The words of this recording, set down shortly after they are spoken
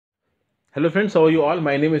Hello friends, how are you all?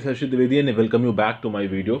 My name is Harshit Dwivedi and I welcome you back to my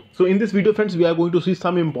video. So in this video friends, we are going to see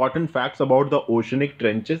some important facts about the oceanic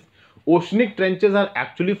trenches. Oceanic trenches are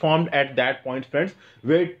actually formed at that point friends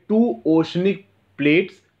where two oceanic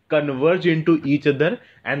plates converge into each other,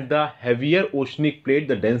 and the heavier oceanic plate,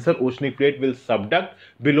 the denser oceanic plate will subduct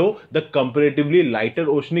below the comparatively lighter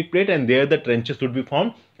oceanic plate, and there the trenches would be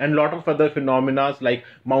formed, and lot of other phenomena like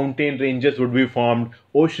mountain ranges would be formed,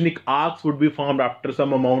 oceanic arcs would be formed after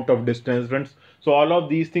some amount of distance friends. So all of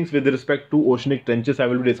these things with respect to oceanic trenches I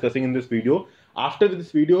will be discussing in this video. After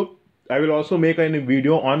this video I will also make a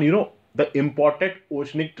video on the important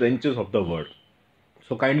oceanic trenches of the world.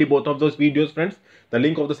 So kindly both of those videos friends, the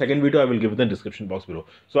link of the second video I will give in the description box below.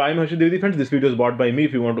 So I am Harshit Dwivedi friends, this video is bought by me.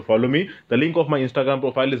 If you want to follow me, the link of my Instagram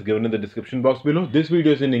profile is given in the description box below. This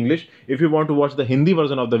video is in English. If you want to watch the Hindi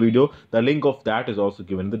version of the video, the link of that is also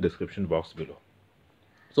given in the description box below.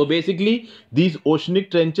 So basically these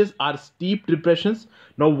oceanic trenches are steep depressions.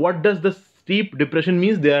 Now what does the steep depression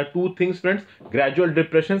means? There are two things friends: gradual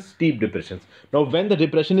depressions, steep depressions. Now when the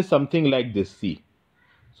depression is something like this, see,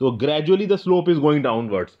 so gradually the slope is going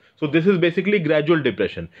downwards. So this is basically gradual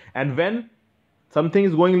depression. And when something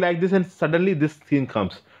is going like this and suddenly this thing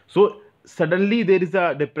comes, so suddenly there is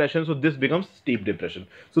a depression, so this becomes steep depression.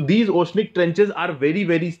 So these oceanic trenches are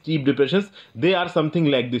very steep depressions. They are something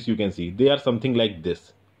like this, you can see. They are something like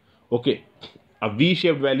this. Okay, a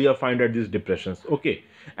V-shaped valley are found at these depressions. Okay,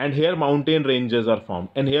 and here mountain ranges are formed,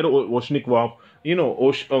 and here oceanic warp,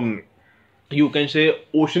 you can say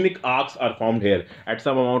oceanic arcs are formed here at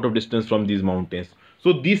some amount of distance from these mountains.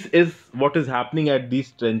 So this is what is happening at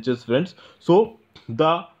these trenches friends. So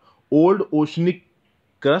the old oceanic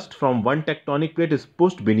crust from one tectonic plate is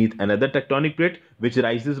pushed beneath another tectonic plate, which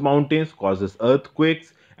rises mountains, causes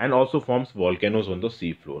earthquakes, and also forms volcanoes on the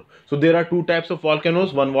seafloor. So there are two types of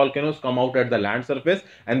volcanoes. One volcanoes come out at the land surface,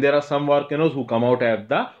 and there are some volcanoes who come out at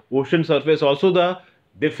the ocean surface. Also the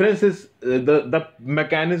difference is the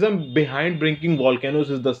mechanism behind bringing volcanoes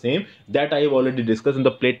is the same that I have already discussed in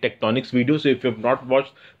the plate tectonics video. So if you have not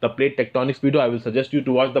watched the plate tectonics video, I will suggest you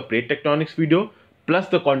to watch the plate tectonics video plus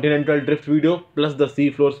the continental drift video plus the sea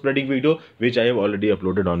floor spreading video, which I have already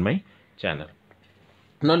uploaded on my channel.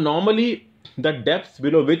 Now normally the depths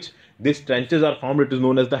below which these trenches are formed, it is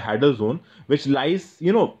known as the Hadal zone, which lies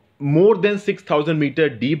more than 6,000 meter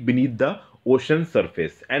deep beneath the ocean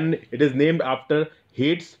surface, and it is named after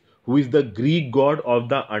Hades, who is the Greek god of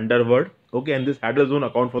the underworld. Okay, and this Hadal zone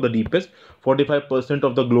account for the deepest 45%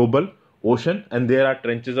 of the global ocean, and there are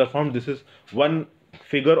trenches are formed. This is one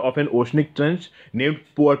figure of an oceanic trench named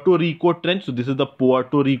Puerto Rico trench. So this is the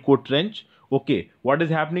Puerto Rico trench. Okay, what is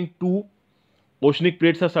happening? Two oceanic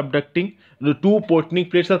plates are subducting. The two oceanic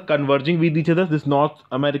plates are converging with each other, this North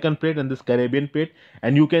American plate and this Caribbean plate,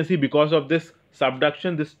 and you can see because of this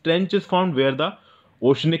subduction this trench is formed where the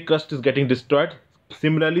oceanic crust is getting destroyed.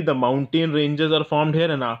 Similarly the mountain ranges are formed here,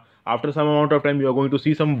 and after some amount of time you are going to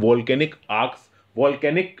see some volcanic arcs,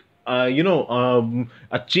 volcanic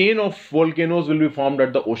a chain of volcanoes will be formed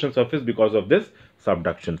at the ocean surface because of this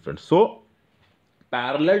subduction friends. So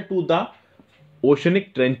parallel to the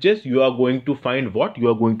oceanic trenches you are going to find what? You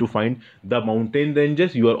are going to find the mountain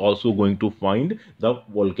ranges. You are also going to find the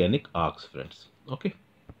volcanic arcs friends. Okay,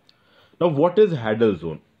 now what is Hadal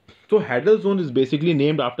zone? So Hadal zone is basically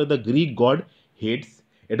named after the Greek god Hades.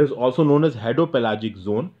 It is also known as hadopelagic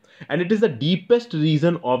zone, and it is the deepest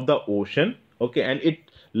region of the ocean. Okay, and it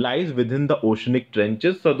lies within the oceanic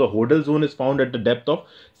trenches. So the Hadal zone is found at the depth of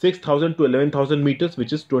 6,000 to 11,000 meters,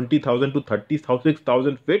 which is 20,000 to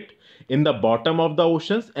 36,000 feet in the bottom of the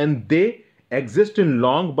oceans, and they exist in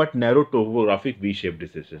long but narrow topographic V-shaped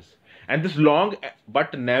depressions. And this long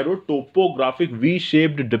but narrow topographic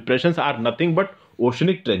V-shaped depressions are nothing but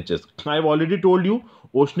oceanic trenches. I have already told you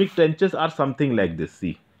oceanic trenches are something like this.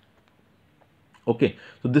 See, okay,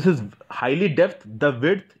 so this is highly depth, the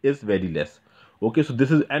width is very less. Okay, so this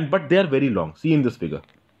is, and but they are very long. See in this figure,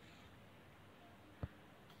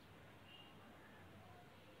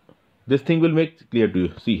 this thing will make clear to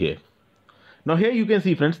you. See here. Now here you can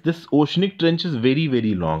see friends, this oceanic trench is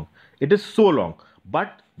very long. It is so long,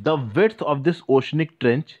 but the width of this oceanic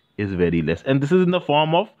trench is very less, and this is in the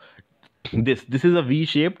form of this is a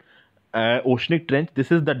V-shaped oceanic trench.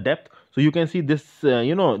 This is the depth. So you can see this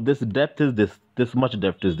this depth is this much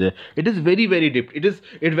depth is there. It is very deep.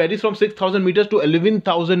 It varies from 6,000 meters to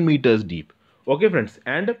 11,000 meters deep. Okay friends,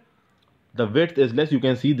 and the width is less. You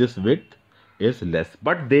can see this width is less,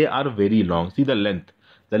 but they are very long. See the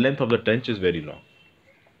length of the trench is very long.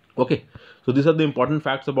 Okay, so these are the important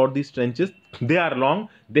facts about these trenches. They are long,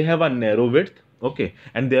 they have a narrow width. Okay,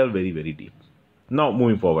 and they are very deep. Now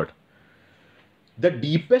moving forward, the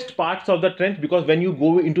deepest parts of the trench, because when you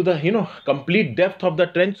go into the complete depth of the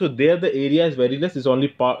trench, so there the area is very less. It only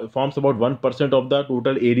forms about 1% of the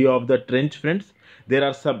total area of the trench, friends. There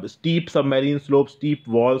are steep submarine slopes, steep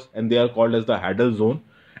walls, and they are called as the Hadal zone.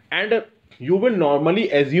 And you will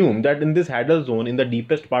normally assume that in this Hadal zone, in the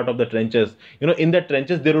deepest part of the trenches, in the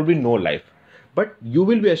trenches there will be no life. But you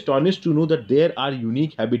will be astonished to know that there are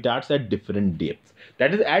unique habitats at different depths.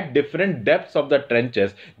 That is, at different depths of the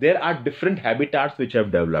trenches, there are different habitats which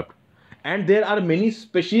have developed. And there are many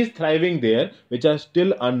species thriving there which are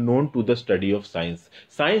still unknown to the study of science.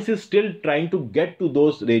 Science is still trying to get to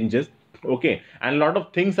those ranges. Okay, and a lot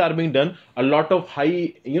of things are being done. A lot of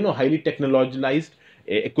highly technologized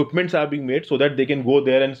equipments are being made so that they can go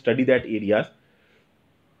there and study that areas.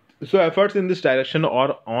 So efforts in this direction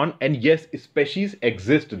are on, and yes, species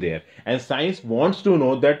exist there, and science wants to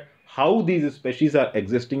know that how these species are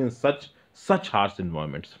existing in such harsh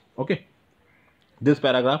environments. Okay, this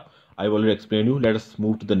paragraph I will already explained you. Let us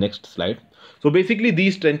move to the next slide. So basically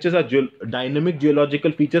these trenches are dynamic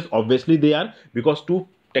geological features. Obviously they are, because two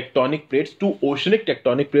oceanic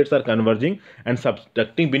tectonic plates are converging and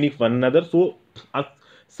subducting beneath one another. So a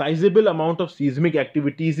sizable amount of seismic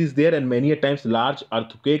activities is there, and many a times large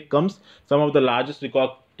earthquake comes. Some of the largest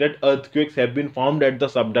recorded earthquakes have been formed at the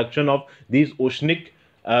subduction of these oceanic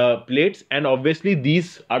plates, and obviously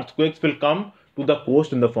these earthquakes will come to the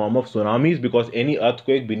coast in the form of tsunamis, because any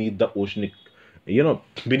earthquake beneath the oceanic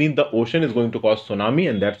beneath the ocean is going to cause tsunami,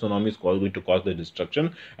 and that tsunami is going to cause the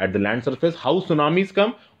destruction at the land surface. How tsunamis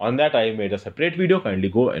come, on that I made a separate video. Kindly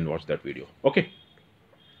go and watch that video. Okay,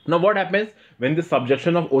 now what happens when the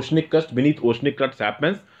subduction of oceanic crust beneath oceanic crust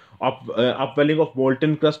happens? Upwelling of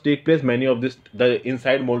molten crust take place. Many of the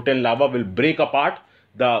inside molten lava will break apart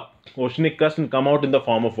the oceanic crust and come out in the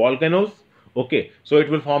form of volcanoes. Okay, so it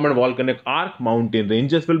will form a volcanic arc. Mountain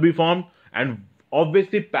ranges will be formed, and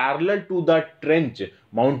obviously parallel to the trench,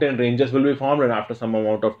 mountain ranges will be formed, and after some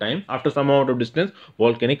amount of time, after some amount of distance,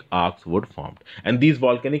 volcanic arcs would form. And these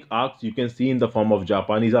volcanic arcs you can see in the form of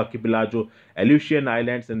Japanese archipelago, Aleutian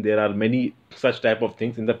Islands, and there are many such type of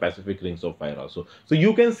things in the Pacific rings of fire also. So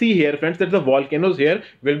you can see here, friends, that the volcanoes here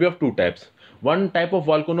will be of two types. One type of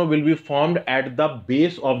volcano will be formed at the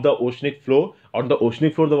base of the oceanic floor. On the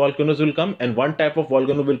oceanic floor the volcanoes will come, and one type of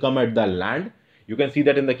volcano will come at the land. You can see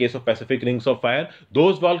that in the case of Pacific rings of fire,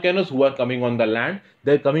 those volcanoes who are coming on the land,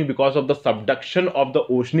 they're coming because of the subduction of the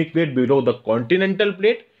oceanic plate below the continental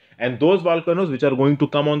plate. And those volcanoes which are going to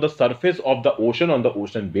come on the surface of the ocean, on the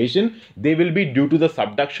ocean basin, they will be due to the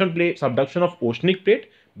subduction of oceanic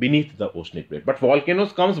plate beneath the oceanic plate. But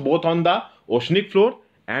volcanoes comes both on the oceanic floor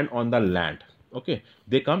and on the land. Okay,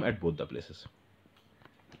 they come at both the places.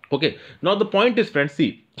 Okay, now the point is, friends,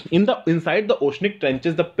 see, inside the oceanic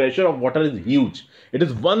trenches, the pressure of water is huge. It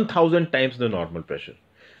is 1000 times the normal pressure.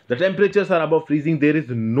 The temperatures are above freezing. There is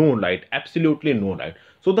no light, absolutely no light.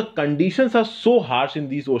 So the conditions are so harsh in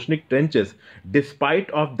these oceanic trenches. Despite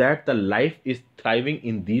of that, the life is thriving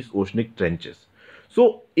in these oceanic trenches.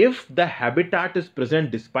 So if the habitat is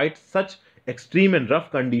present despite such extreme and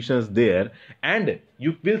rough conditions there, and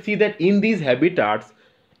you will see that in these habitats,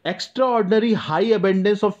 extraordinary high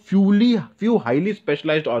abundance of few highly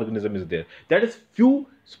specialized organisms is there. That is, few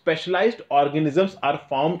specialized organisms are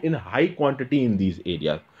found in high quantity in these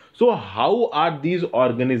areas. So how are these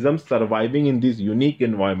organisms surviving in this unique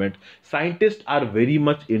environment? Scientists are very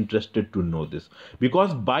much interested to know this,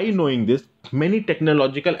 because by knowing this, many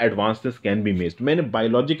technological advances can be made, many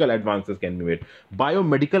biological advances can be made,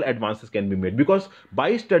 biomedical advances can be made, because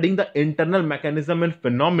by studying the internal mechanism and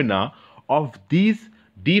phenomena of these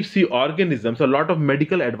deep sea organisms, a lot of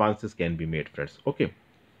medical advances can be made, friends. Okay,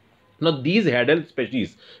 now these Hadal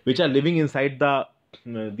species which are living inside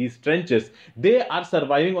these trenches, they are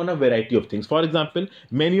surviving on a variety of things. For example,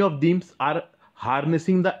 many of these are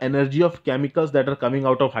harnessing the energy of chemicals that are coming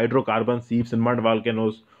out of hydrocarbon seeps and mud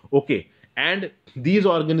volcanoes. Okay, and these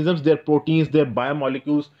organisms, their proteins, their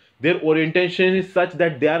biomolecules, their orientation is such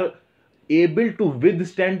that they are able to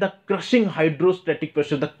withstand the crushing hydrostatic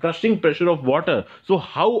pressure, the crushing pressure of water. So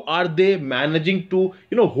how are they managing to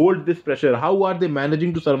hold this pressure? How are they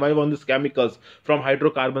managing to survive on these chemicals from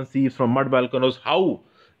hydrocarbon seeps, from mud volcanoes? How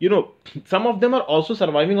some of them are also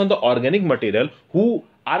surviving on the organic material who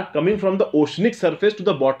are coming from the oceanic surface to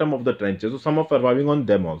the bottom of the trenches. So some are surviving on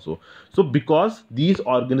them also. So because these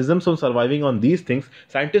organisms are surviving on these things,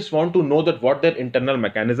 scientists want to know that what their internal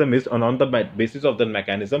mechanism is, and on the basis of the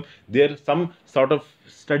mechanism, there some sort of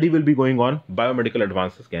study will be going on. Biomedical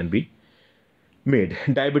advances can be made.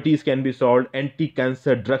 Diabetes can be solved.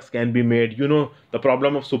 Anti-cancer drugs can be made. The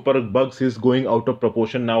problem of superbugs is going out of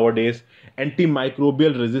proportion nowadays.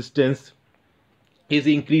 Antimicrobial resistance is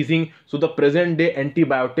increasing. So the present day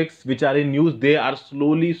antibiotics which are in use, they are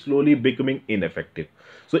slowly becoming ineffective.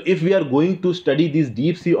 So if we are going to study these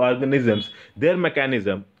deep sea organisms, their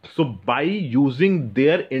mechanism, so by using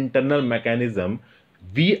their internal mechanism,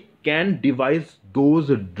 we can devise those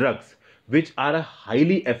drugs which are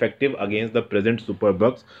highly effective against the present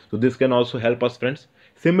superbugs. So this can also help us, friends.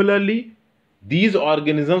 Similarly, these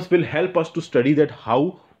organisms will help us to study that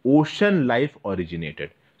how ocean life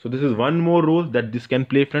originated. So this is one more role that this can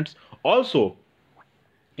play, friends. Also,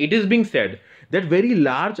 it is being said that very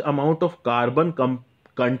large amount of carbon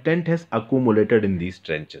content has accumulated in these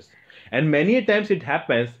trenches, and many times it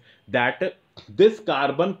happens that this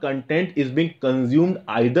carbon content is being consumed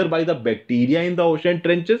either by the bacteria in the ocean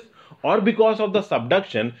trenches, or because of the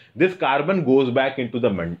subduction this carbon goes back into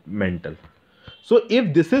the mantle. So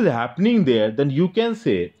if this is happening there, then you can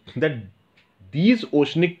say that these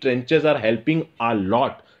oceanic trenches are helping a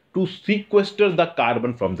lot to sequester the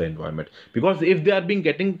carbon from the environment, because if they are being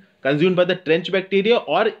getting consumed by the trench bacteria,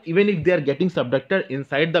 or even if they are getting subducted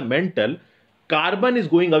inside the mantle, carbon is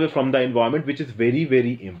going away from the environment, which is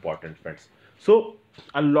very important, friends. So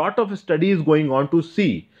a lot of study is going on to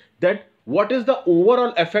see that what is the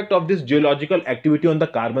overall effect of this geological activity on the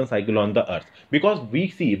carbon cycle on the earth, because we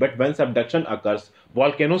see but when subduction occurs,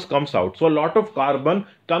 volcanoes comes out, so a lot of carbon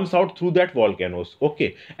comes out through that volcanoes.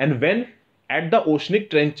 Okay, and when at the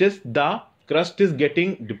oceanic trenches the crust is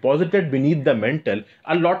getting deposited beneath the mantle,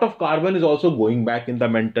 a lot of carbon is also going back in the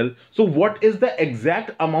mantle. So what is the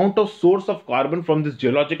exact amount of source of carbon from this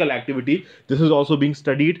geological activity, this is also being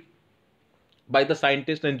studied by the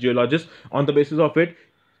scientists and geologists. On the basis of it,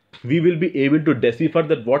 we will be able to decipher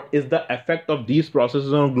that what is the effect of these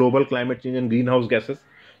processes on global climate change and greenhouse gases.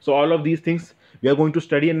 So all of these things we are going to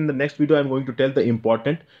study, and in the next video I'm going to tell the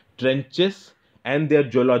important trenches and their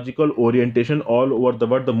geological orientation all over the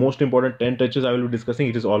world. The most important 10 trenches I will be discussing.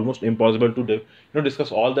 It is almost impossible to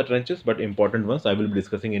discuss all the trenches, but important ones I will be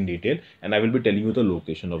discussing in detail, and I will be telling you the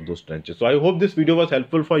location of those trenches. So I hope this video was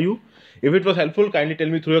helpful for you. If it was helpful, kindly tell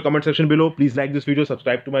me through your comment section below. Please like this video,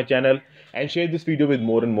 subscribe to my channel, and share this video with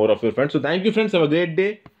more and more of your friends. So thank you, friends. Have a great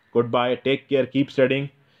day. Goodbye. Take care. Keep studying.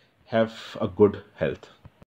 Have a good health.